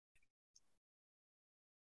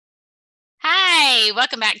everybody.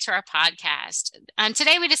 Welcome back to our podcast.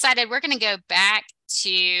 Today we decided we're going to go back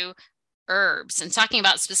to herbs and talking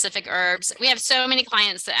about specific herbs. We have so many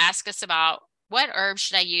clients that ask us about what herbs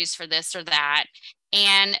should I use for this or that.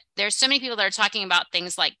 And there's so many people that are talking about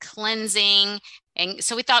things like cleansing. And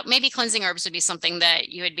so we thought maybe cleansing herbs would be something that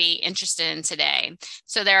you would be interested in today.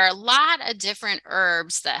 So there are a lot of different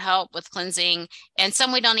herbs that help with cleansing, and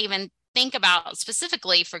some we don't even think about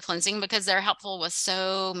specifically for cleansing because they're helpful with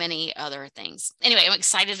so many other things. Anyway, I'm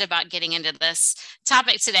excited about getting into this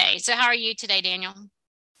topic today. So how are you today, Daniel?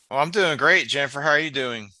 Well, I'm doing great, Jennifer. How are you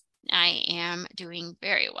doing? I am doing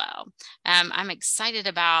very well. I'm excited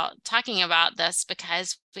about talking about this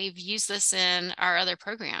because we've used this in our other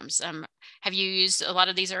programs. Have you used a lot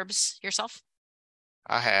of these herbs yourself?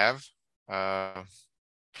 I have, uh,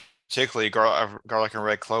 particularly garlic and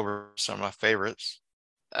red clover, some of my favorites.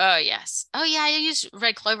 Oh, yes. Oh, yeah. I use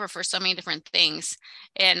red clover for so many different things.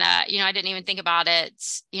 And, I didn't even think about it.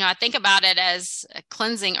 I think about it as a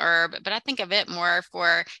cleansing herb, but I think of it more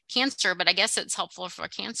for cancer. But I guess it's helpful for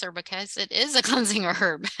cancer because it is a cleansing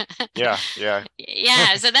herb. Yeah, yeah,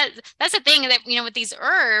 Yeah. So that's the thing that, with these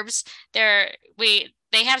herbs,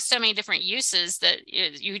 they have so many different uses that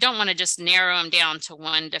you don't want to just narrow them down to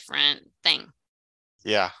one different thing.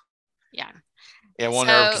 yeah, Yeah. yeah. One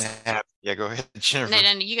herb So, can have. Yeah, go ahead, no, Jennifer.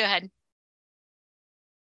 no, you go ahead.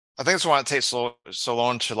 I think that's why it takes so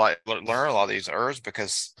long to learn a lot of these herbs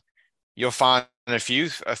because you'll find a few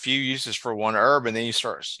uses for one herb, and then you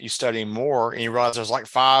study more, and you realize there's like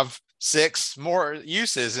five, six more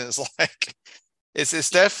uses, and it's like it's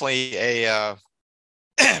definitely a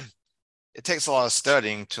it takes a lot of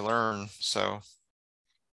studying to learn. So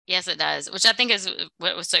Yes, it does, which I think is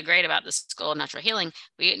what was so great about the School of Natural Healing.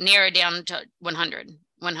 We narrowed down to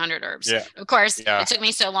 100 herbs. yeah, Of course, yeah, it took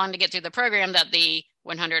me so long to get through the program that the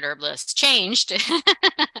 100 herb list changed.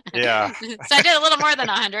 yeah. So I did a little more than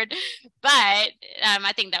 100, but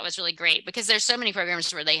I think that was really great because there's so many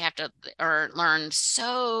programs where they have to or learn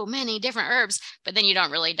so many different herbs, but then you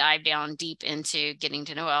don't really dive down deep into getting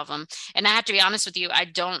to know all of them. And I have to be honest with you, I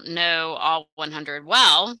don't know all 100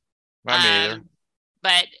 well. Not me either. Um,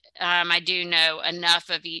 but I do know enough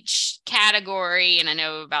of each category, and I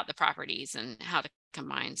know about the properties and how to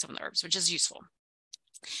combine some of the herbs, which is useful.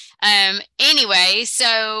 Anyway,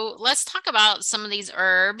 so let's talk about some of these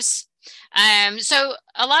herbs. So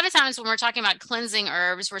a lot of times when we're talking about cleansing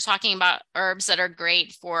herbs, we're talking about herbs that are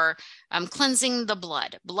great for cleansing the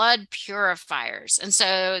blood purifiers. And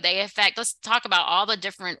so let's talk about all the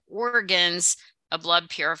different organs a blood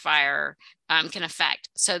purifier can affect.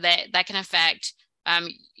 So that can affect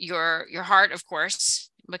your heart, of course,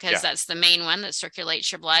 because Yeah. that's the main one that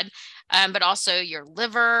circulates your blood, but also your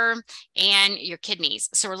liver and your kidneys.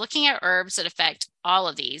 So we're looking at herbs that affect all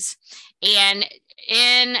of these. And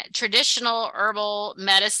in traditional herbal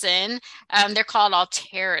medicine, they're called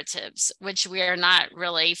alteratives, which we are not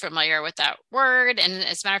really familiar with that word. And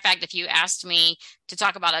as a matter of fact, if you asked me to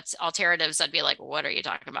talk about alteratives, I'd be like, what are you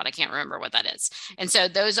talking about? I can't remember what that is. And so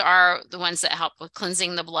those are the ones that help with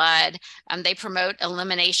cleansing the blood. They promote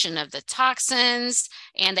elimination of the toxins,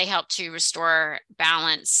 and they help to restore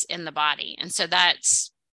balance in the body. And so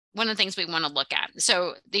that's one of the things we want to look at.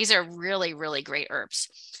 So these are really, really great herbs.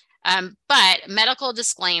 But medical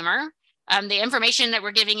disclaimer, the information that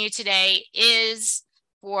we're giving you today is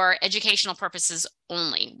for educational purposes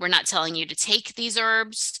only. We're not telling you to take these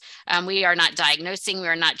herbs. We are not diagnosing, we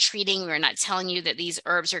are not treating, we are not telling you that these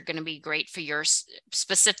herbs are going to be great for your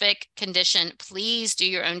specific condition. Please do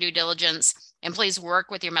your own due diligence and please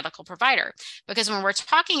work with your medical provider. Because when we're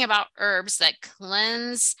talking about herbs that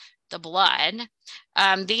cleanse the blood,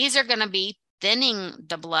 these are going to be thinning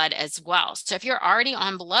the blood as well. So if you're already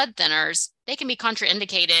on blood thinners, they can be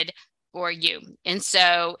contraindicated for you. And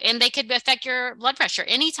they could affect your blood pressure.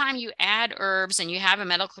 Anytime you add herbs and you have a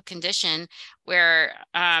medical condition where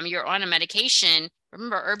you're on a medication,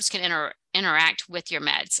 remember herbs can interact with your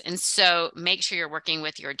meds. And so make sure you're working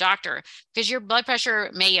with your doctor because your blood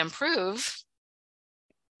pressure may improve.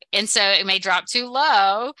 And so it may drop too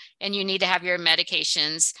low and you need to have your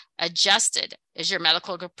medications adjusted. Is your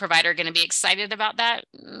medical provider going to be excited about that?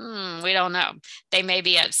 We don't know. They may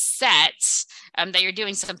be upset that you're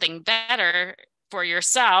doing something better for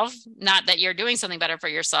yourself, not that you're doing something better for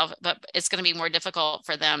yourself, but it's going to be more difficult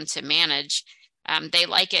for them to manage. They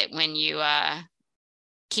like it when you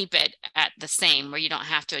keep it at the same where you don't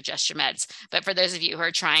have to adjust your meds. But for those of you who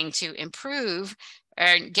are trying to improve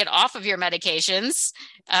or get off of your medications,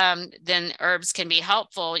 then herbs can be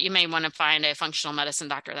helpful. You may want to find a functional medicine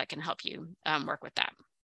doctor that can help you work with that.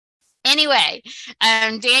 Anyway,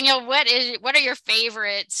 Daniel, what are your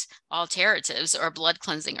favorite alternatives or blood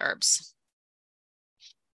cleansing herbs?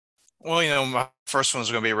 Well, my first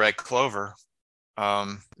one's going to be red clover.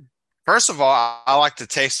 Um, First of all, I like the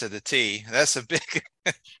taste of the tea. That's a big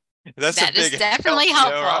that's a That is big help, definitely right?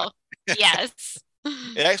 helpful. Yes.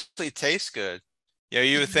 It actually tastes good.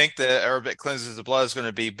 You would think the herb that cleanses the blood is going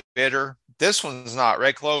to be bitter. This one's not.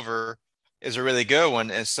 Red clover is a really good one.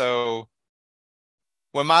 And so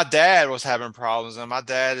when my dad was having problems, and my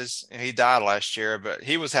dad he died last year, but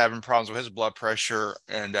he was having problems with his blood pressure.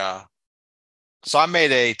 And so I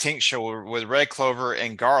made a tincture with red clover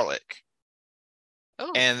and garlic.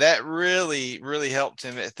 Oh, And that really, really helped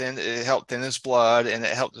him. It helped thin his blood and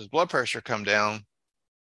it helped his blood pressure come down.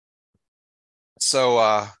 So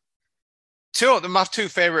my two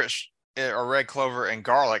favorites are red clover and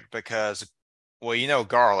garlic because, well,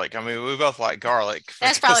 garlic. I mean, we both like garlic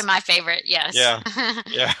that's probably because, my favorite. Yes. yeah,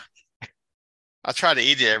 yeah. I try to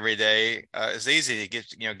eat it every day. It's easy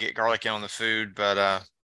to get garlic in on the food, but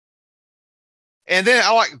and then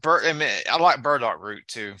I like burdock root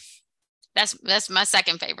too. That's my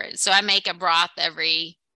second favorite. So I make a broth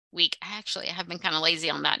every week. I have been kind of lazy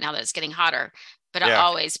on that now that it's getting hotter, but I Yeah,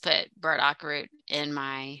 always put burdock root in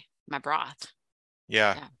my broth.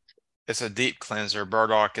 yeah. Yeah. It's a deep cleanser.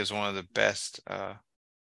 Burdock is one of the best.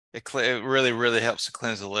 It really, really helps to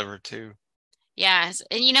cleanse the liver too. Yes.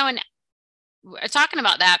 And we're talking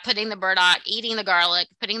about that, putting the burdock, eating the garlic,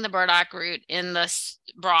 putting the burdock root in the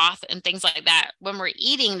broth and things like that. When we're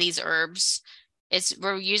eating these herbs,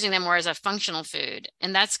 we're using them more as a functional food,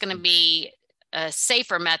 and that's going to be a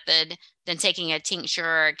safer method than taking a tincture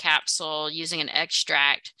or a capsule, using an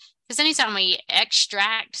extract. Because anytime we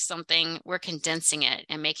extract something, we're condensing it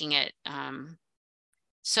and making it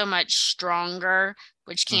so much stronger,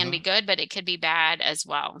 which can be Hmm. good, but it could be bad as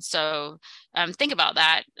well. So think about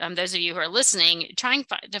that. Those of you who are listening, trying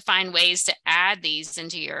to find ways to add these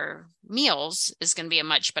into your meals is going to be a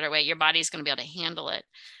much better way. Your body's going to be able to handle it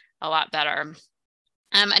a lot better.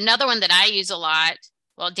 Another one that I use a lot,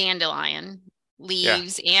 well, dandelion Yeah.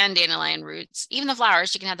 leaves and dandelion roots, even the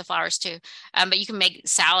flowers. You can have the flowers too, but you can make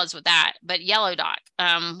salads with that. But yellow dock,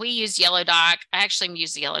 we use yellow dock. I actually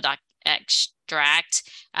use the yellow dock extract.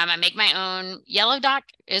 I make my own. Yellow dock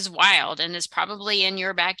is wild and is probably in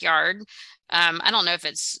your backyard. I don't know if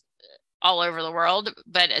it's all over the world,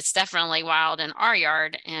 but it's definitely wild in our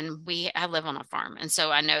yard. And I live on a farm. And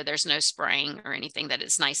so I know there's no spraying or anything, that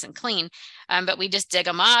it's nice and clean. But we just dig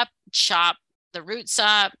them up, chop the roots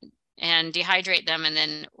up and dehydrate them. And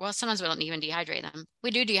then, well, sometimes we don't even dehydrate them. We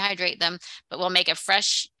do dehydrate them, but we'll make a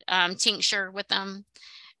fresh tincture with them.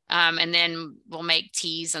 And then we'll make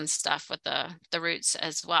teas and stuff with the roots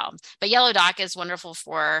as well. But yellow dock is wonderful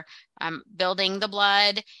for building the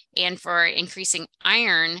blood and for increasing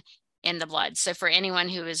iron in the blood. So for anyone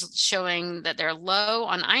who is showing that they're low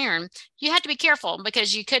on iron, you have to be careful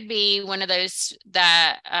because you could be one of those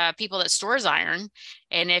that people that stores iron,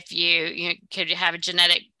 and if you could have a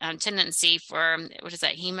genetic tendency for what is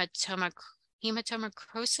that,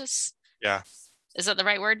 hematomacrosis? Yeah. Is that the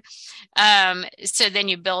right word? So then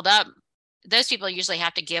you build up. Those people usually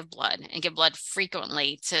have to give blood and give blood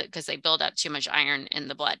frequently because they build up too much iron in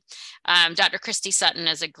the blood. Dr. Christy Sutton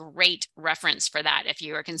is a great reference for that if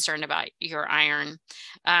you are concerned about your iron.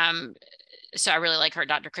 So I really like her,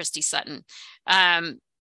 Dr. Christy Sutton.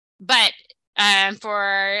 But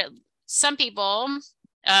for some people,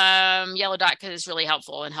 yellow dock is really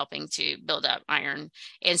helpful in helping to build up iron.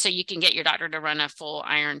 And so you can get your doctor to run a full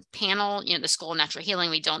iron panel. The School of Natural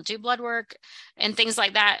Healing, we don't do blood work and things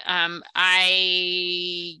like that.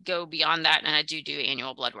 I go beyond that and I do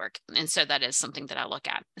annual blood work. And so that is something that I look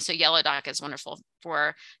at. So yellow dock is wonderful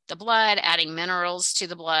for the blood, adding minerals to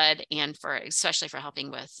the blood, and especially for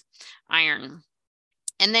helping with iron.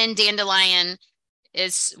 And then dandelion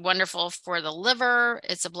is wonderful for the liver.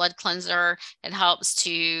 It's a blood cleanser. It helps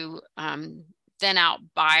to thin out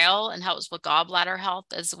bile and helps with gallbladder health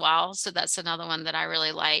as well. So that's another one that I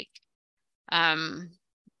really like. Um,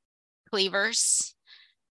 cleavers.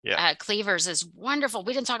 Yeah. Cleavers is wonderful.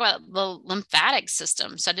 We didn't talk about the lymphatic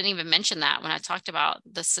system, so I didn't even mention that when I talked about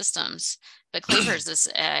the systems. But cleavers is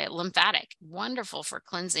lymphatic, wonderful for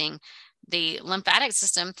cleansing the lymphatic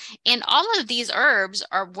system. And all of these herbs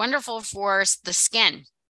are wonderful for the skin.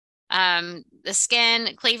 The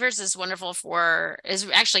skin, cleavers is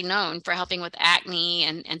actually known for helping with acne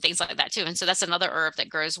and things like that too. And so that's another herb that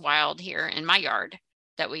grows wild here in my yard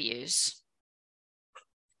that we use.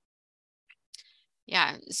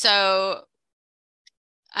 Yeah. So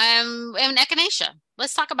and echinacea.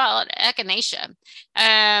 Let's talk about echinacea.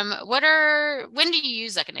 When do you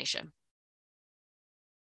use echinacea?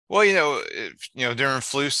 Well, during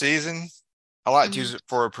flu season, I like to Mm-hmm. use it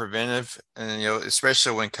for a preventive, and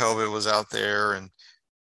especially when COVID was out there, and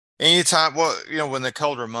Anytime, well, when the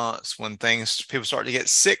colder months, when things people start to get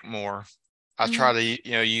sick more, I try Mhm.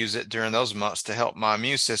 to use it during those months to help my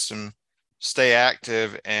immune system stay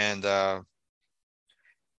active. And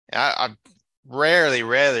I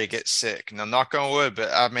rarely get sick. Now, knock on wood,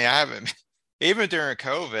 but I mean, I haven't. Even during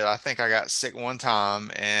COVID, I think I got sick one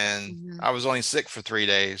time, and Mhm. I was only sick for 3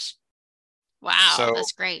 days. Wow, So,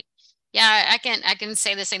 that's great. Yeah, I can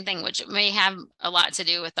say the same thing, which may have a lot to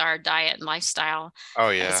do with our diet and lifestyle oh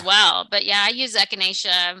as yeah. well. But yeah, I use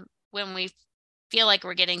echinacea when we feel like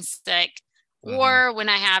we're getting sick Hmm. or when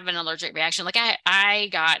I have an allergic reaction. Like I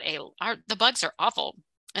got the bugs are awful.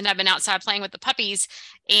 And I've been outside playing with the puppies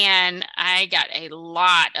and I got a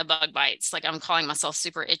lot of bug bites. Like I'm calling myself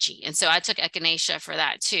super itchy. And so I took echinacea for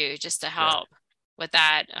that too, just to Yeah. help with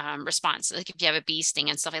that response. Like if you have a bee sting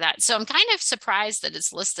and stuff like that. So I'm kind of surprised that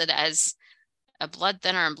it's listed as a blood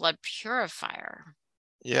thinner and blood purifier.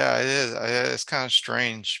 Yeah, it is. It's kind of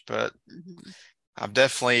strange, but Mhm. I'm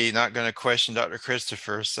definitely not going to question Dr.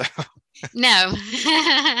 Christopher. So, No,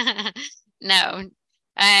 no.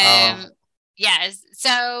 um, Yes.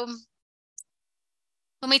 So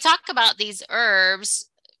when we talk about these herbs,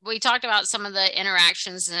 we talked about some of the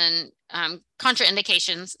interactions and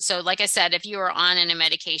contraindications. So, like I said, if you are on any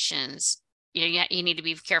medications, you need to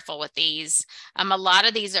be careful with these. A lot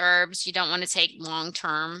of these herbs you don't want to take long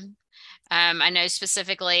term. I know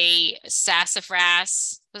specifically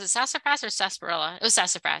sassafras. Was it sassafras or sarsaparilla? It was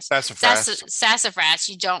sassafras. sassafras. Sassafras,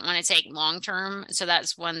 you don't want to take long term. So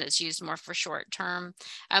that's one that's used more for short term.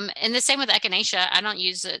 And the same with echinacea. I don't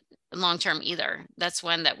use it long term either. That's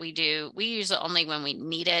one that we do. We use it only when we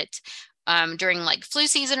need it. During like flu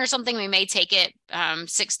season or something, we may take it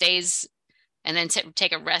 6 days and then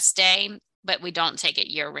take a rest day, but we don't take it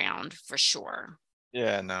year round for sure.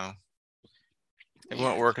 Yeah, no, it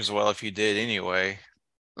wouldn't Yeah, work as well if you did anyway.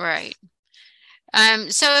 right.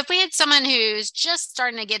 So if we had someone who's just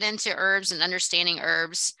starting to get into herbs and understanding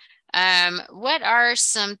herbs, what are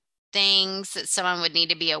some things that someone would need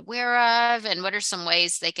to be aware of, and what are some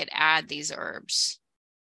ways they could add these herbs?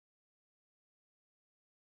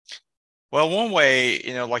 Well, one way,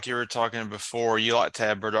 like you were talking before, you like to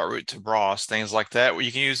add burdock root to broth, things like that, where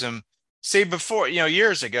you can use them. See, before,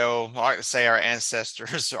 years ago, I like to say our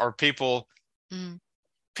ancestors or Mm,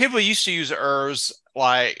 people used to use herbs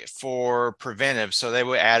like for preventive. So they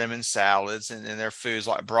would add them in salads and in their foods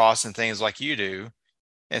like broths and things like you do.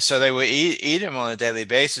 And so they would eat them on a daily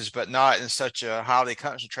basis, but not in such a highly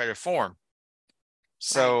concentrated form.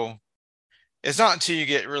 right, So it's not until you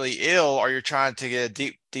get really ill or you're trying to get a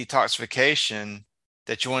deep detoxification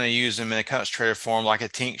that you want to use them in a concentrated form like a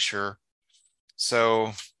tincture.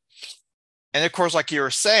 So, and of course, like you were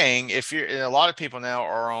saying, if you're, a lot of people now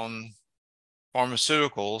are on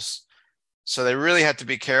pharmaceuticals, so they really have to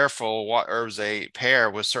be careful what herbs they pair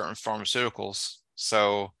with certain pharmaceuticals.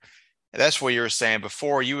 So that's what you were saying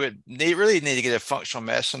before. You would really need to get a functional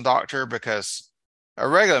medicine doctor because a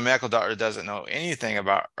regular medical doctor doesn't know anything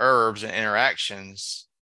about herbs and interactions.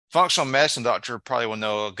 Functional medicine doctor probably will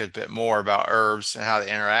know a good bit more about herbs and how they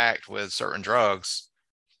interact with certain drugs.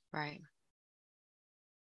 right.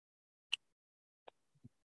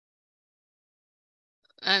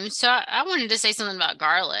 So I wanted to say something about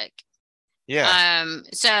garlic. Yeah.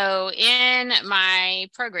 So in my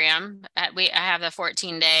program, I have a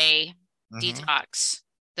 14-day Hmm. detox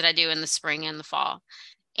that I do in the spring and the fall.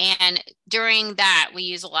 And during that, we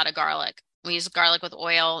use a lot of garlic. We use garlic with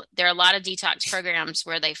oil. There are a lot of detox programs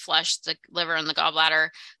where they flush the liver and the gallbladder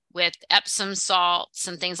with Epsom salts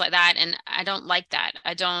and things like that. And I don't like that.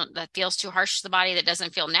 That feels too harsh to the body. That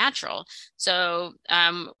doesn't feel natural. So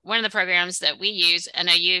one of the programs that we use, I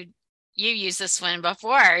know you used this one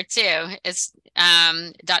before too. It's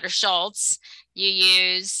Dr. Schultz. You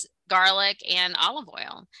use garlic and olive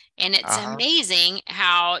oil. And it's Uh-huh. amazing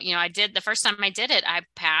how, I did the first time I did it, I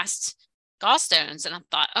passed gallstones and I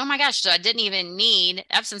thought, oh my gosh, so I didn't even need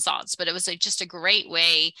Epsom salts, but it was just a great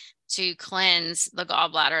way to cleanse the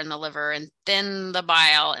gallbladder and the liver and thin the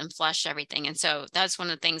bile and flush everything. And so that's one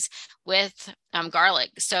of the things with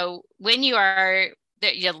garlic. So when your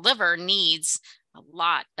liver needs a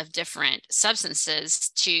lot of different substances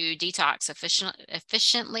to detox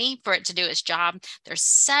efficiently for it to do its job. There's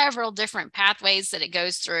several different pathways that it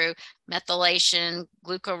goes through: methylation,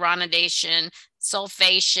 glucuronidation,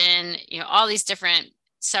 sulfation, all these different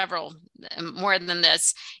several more than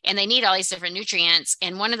this, and they need all these different nutrients.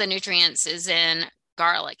 And one of the nutrients is in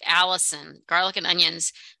garlic. Allicin, garlic and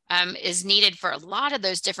onions, is needed for a lot of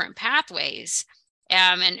those different pathways.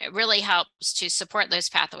 And it really helps to support those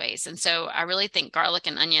pathways. And so I really think garlic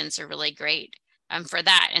and onions are really great for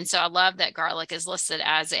that. And so I love that garlic is listed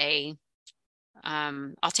as a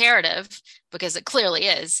alternative, because it clearly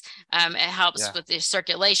is. It helps Yeah. with the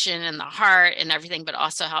circulation and the heart and everything, but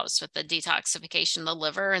also helps with the detoxification of the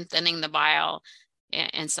liver and thinning the bile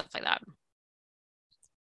and stuff like that.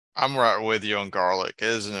 I'm right with you on garlic. It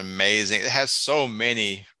is an amazing, it has so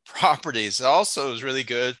many properties. It also is really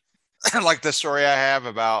good. Like the story I have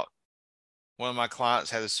about one of my clients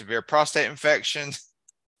had a severe prostate infection.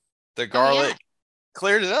 The Oh yeah. garlic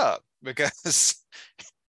cleared it up because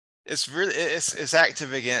it's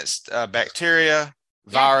active against bacteria,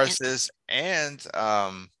 Yeah. viruses, and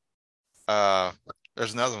uh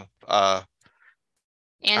there's another one.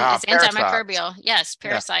 And it's Parasites. antimicrobial. Yes. Yeah.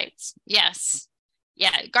 Parasites. Yes.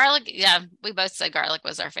 Yeah. Garlic. Yeah. We both said garlic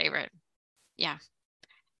was our favorite. Yeah.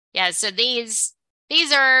 Yeah. So these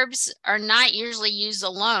herbs are not usually used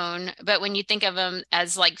alone, but when you think of them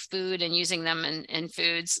as like food and using them in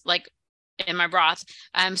foods, like in my broth.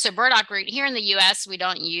 So burdock root here in the US, we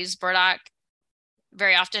don't use burdock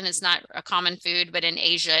very often. It's not a common food, but in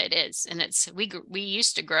Asia it is, and we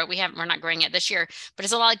used to grow. We're not growing it this year, but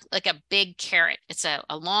it's a lot like a big carrot. It's a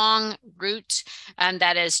long root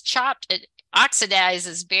that is chopped. It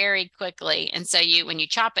oxidizes very quickly, and so when you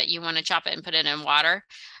chop it, you want to chop it and put it in water.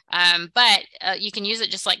 But you can use it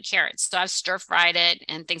just like carrots. So I've stir fried it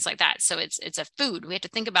and things like that. So it's a food. We have to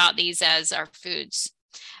think about these as our foods.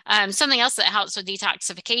 Something else that helps with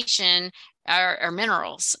detoxification are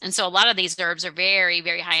minerals. And so a lot of these herbs are very,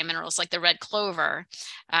 very high in minerals, like the red clover.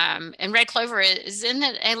 And red clover isn't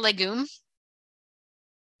it a legume?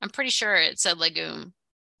 I'm pretty sure it's a legume.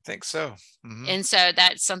 I think so. Hmm. And so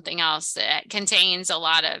that's something else that contains a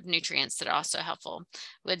lot of nutrients that are also helpful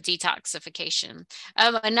with detoxification.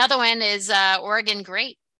 Another one is Oregon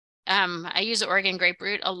grape. I use Oregon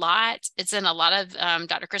grapefruit a lot. It's in a lot of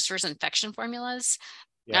Dr. Christopher's infection formulas.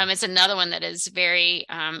 Yeah. It's another one that is very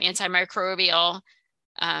antimicrobial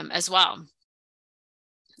as well,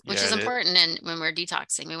 which Yeah, is it is. important. And when we're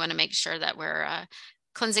detoxing, we want to make sure that we're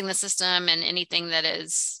cleansing the system, and anything that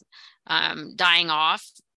is dying off.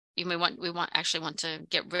 We want to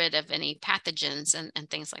get rid of any pathogens and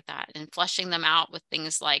things like that, and flushing them out with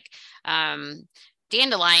things like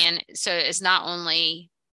dandelion. So it's not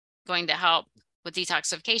only going to help with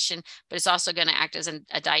detoxification, but it's also going to act as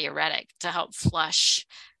a diuretic to help flush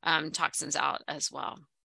toxins out as well.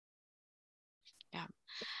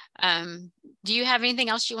 Yeah. Do you have anything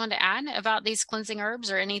else you want to add about these cleansing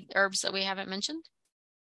herbs, or any herbs that we haven't mentioned?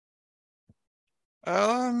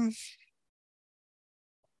 Um,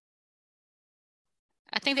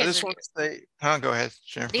 I think I just want to say, go ahead,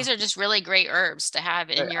 these Jennifer. are just really great herbs to have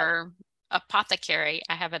I- in I- your apothecary.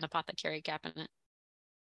 I have an apothecary cabinet.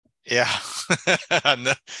 yeah, I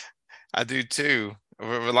know. I do too.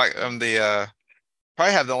 We're like I'm the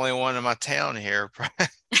probably have the only one in my town here.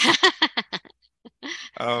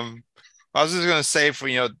 Um, I was just gonna say for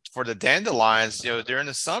for the dandelions, during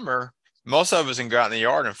the summer, most of us can go out in the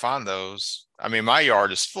yard and find those. I mean, my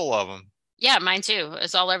yard is full of them. Yeah, mine too.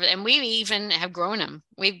 It's all over. And we even have grown them.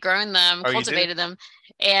 We've grown them, Oh, you do? cultivated them,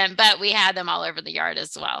 but we had them all over the yard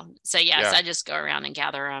as well. So yes, Yeah, I just go around and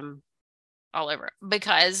gather them all over,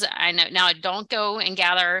 because I know now, don't go and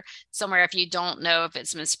gather somewhere if you don't know if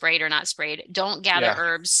it's been sprayed or not sprayed. Don't gather yeah,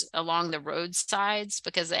 herbs along the roadsides,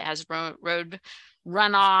 because it has road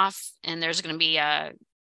runoff, and there's going to be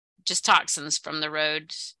just toxins from the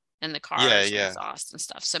road and the yeah, cars and yeah, exhaust and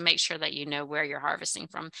stuff. So make sure that you know where you're harvesting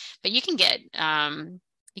from. But you can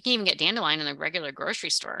even get dandelion in the regular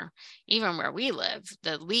grocery store. Even where we live,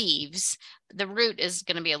 the leaves, the root is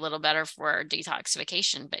going to be a little better for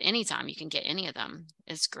detoxification, but anytime you can get any of them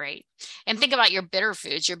is great. And think about your bitter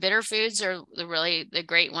foods. Your bitter foods are really the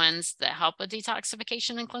great ones that help with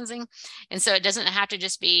detoxification and cleansing. And so it doesn't have to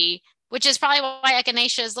just be, which is probably why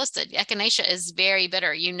echinacea is listed. Echinacea is very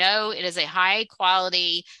bitter. It is a high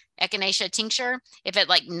quality echinacea tincture. If it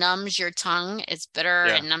like numbs your tongue, it's bitter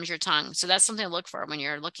yeah, and numbs your tongue. So that's something to look for when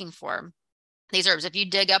you're looking for these herbs. If you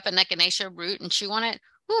dig up an echinacea root and chew on it,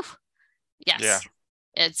 whew, yeah. yes,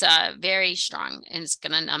 it's very strong, and it's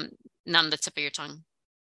gonna numb the tip of your tongue.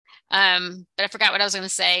 But I forgot what I was gonna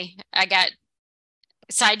say. I got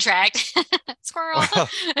sidetracked. Squirrel.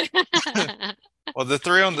 Well, the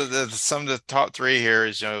three on some of the top three here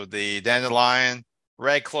is the dandelion,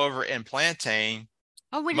 red clover, and plantain.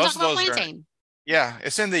 Oh, we didn't Most talk of about those are, plantain. yeah,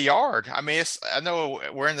 it's in the yard. I mean, I know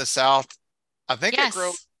we're in the South. I think it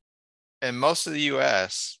grows Yes. in most of the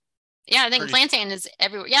U.S. Yeah, I think Pretty, plantain is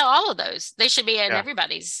everywhere. Yeah, all of those. They should be in yeah,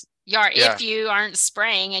 everybody's yard. yeah, If you aren't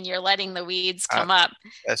spraying and you're letting the weeds I, come up,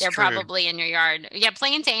 that's they're true. probably in your yard. Yeah,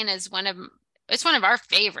 plantain is it's one of our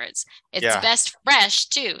favorites. It's Yeah. best fresh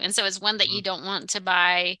too. And so it's one that you Mhm. don't want to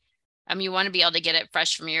buy You want to be able to get it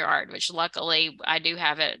fresh from your yard, which luckily I do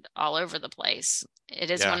have it all over the place. It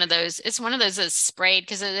is Yeah. one of those, it's one of those that's sprayed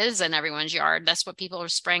because it is in everyone's yard. That's what people are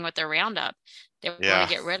spraying with their Roundup. They want to Yeah.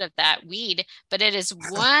 get rid of that weed, but it is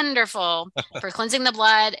wonderful for cleansing the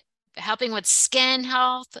blood, helping with skin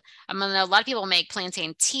health. I mean, a lot of people make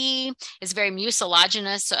plantain tea. It's very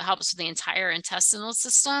mucilaginous, so it helps with the entire intestinal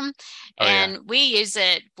system. Oh yeah. And we use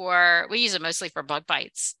it mostly for bug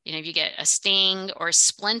bites. If you get a sting or a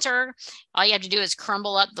splinter, all you have to do is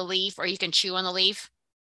crumble up the leaf, or you can chew on the leaf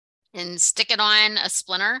and stick it on a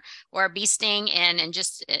splinter or a bee sting, and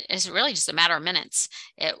just it's really just a matter of minutes.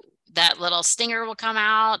 That little stinger will come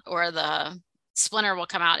out, or the splinter will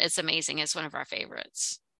come out. It's amazing. It's one of our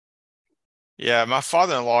favorites. Yeah, my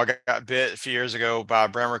father-in-law got bit a few years ago by a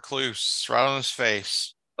brown recluse right on his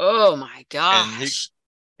face. Oh my And he gosh.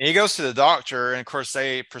 he goes to the doctor, and of course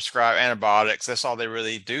they prescribe antibiotics. That's all they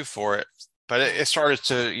really do for it. But it Right. started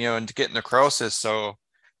to get necrosis. So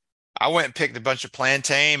I went and picked a bunch of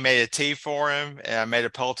plantain, made a tea for him, and I made a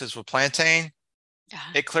poultice with plantain. Yeah.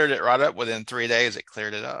 It cleared it right up within 3 days. It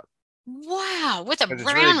cleared it up Wow. With a because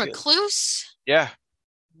it's really brown good. recluse? Yeah.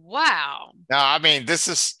 Wow. Now, I mean, this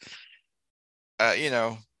is, uh, you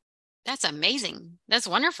know, That's amazing. That's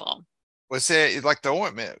wonderful. was it like the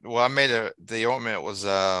ointment? Well, the ointment was,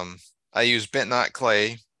 I used bentonite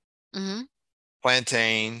clay, Hmm.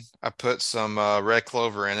 plantain. I put some red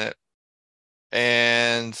clover in it,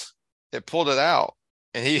 and it pulled it out.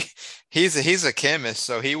 And he's a chemist,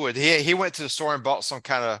 so he went to the store and bought some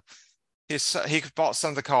kind of he bought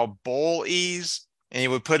something called boil ease, and he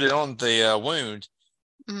would put it on the wound.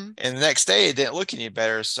 Hmm. And the next day it didn't look any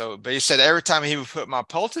better. So, but he said every time he would put my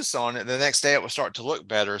poultice on it, the next day it would start to look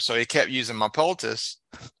better. So he kept using my poultice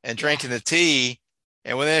and Yeah. drinking the tea.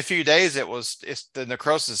 And within a few days, it's the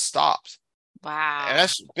necrosis stopped. And Wow.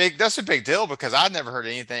 that's a big deal because I'd never heard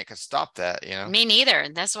anything that could stop that. Me neither.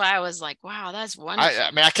 That's why I was like, wow, that's I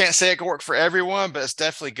wonderful. mean, I can't say it could work for everyone, but it's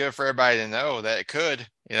definitely good for everybody to know that it could.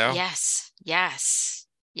 Yes. Yes.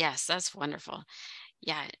 Yes. That's wonderful.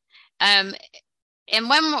 Yeah. Um, and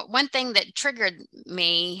one thing that triggered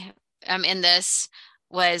me in this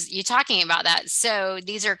was you talking about that. So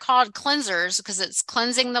these are called cleansers because it's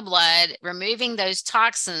cleansing the blood, removing those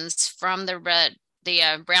toxins from the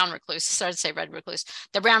brown recluse. Sorry to say red recluse,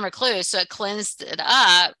 the brown recluse. So it cleansed it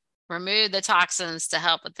up, remove the toxins to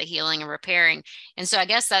help with the healing and repairing. And so I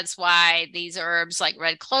guess that's why these herbs like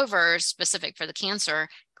red clover, specific for the cancer,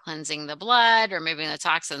 cleansing the blood, removing the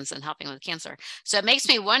toxins, and helping with cancer. So it makes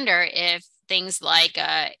me wonder if things like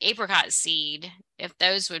apricot seed, if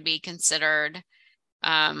those would be considered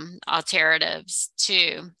alternatives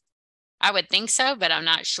too. I would think so, but I'm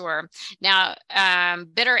not sure. Now,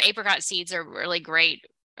 bitter apricot seeds are really great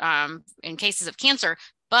in cases of cancer,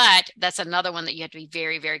 but that's another one that you have to be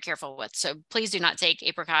very, very careful with. So please do not take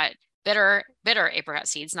bitter apricot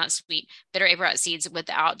seeds, not sweet, bitter apricot seeds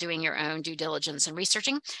without doing your own due diligence and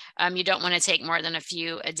researching. You don't want to take more than a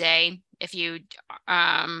few a day. If you,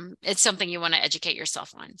 it's something you want to educate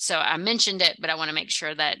yourself on. So I mentioned it, but I want to make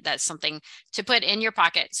sure that that's something to put in your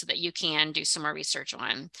pocket so that you can do some more research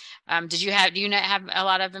on. Do you not have a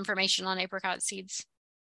lot of information on apricot seeds?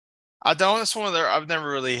 I don't. It's one of their. I've never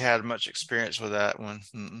really had much experience with that one.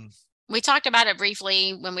 Mm-mm. We talked about it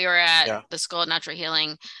briefly when we were at Yeah. the School of Natural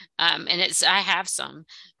Healing, and I have some,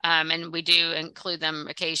 and we do include them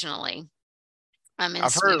occasionally, in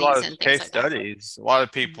I've heard a lot smoothies of and things case like that. studies. A lot of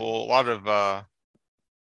Mhm. people, a lot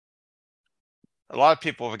of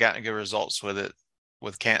people have gotten good results with it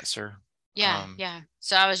with cancer. Yeah, Um, yeah.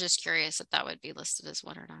 So I was just curious if that would be listed as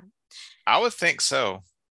one or not. I would think so.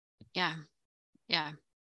 Yeah, yeah.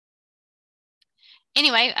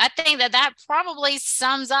 Anyway, I think that that probably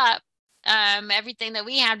sums up everything that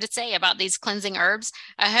we have to say about these cleansing herbs.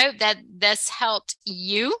 I hope that this helped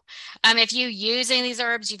you. If you use any of these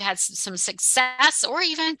herbs, you've had some success or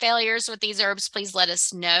even failures with these herbs, please let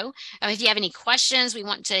us know. If you have any questions, we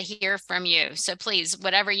want to hear from you. So please,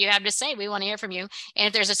 whatever you have to say, we want to hear from you. And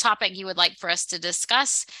if there's a topic you would like for us to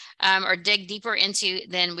discuss or dig deeper into,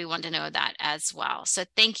 then we want to know that as well. So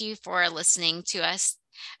thank you for listening to us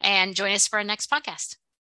and join us for our next podcast.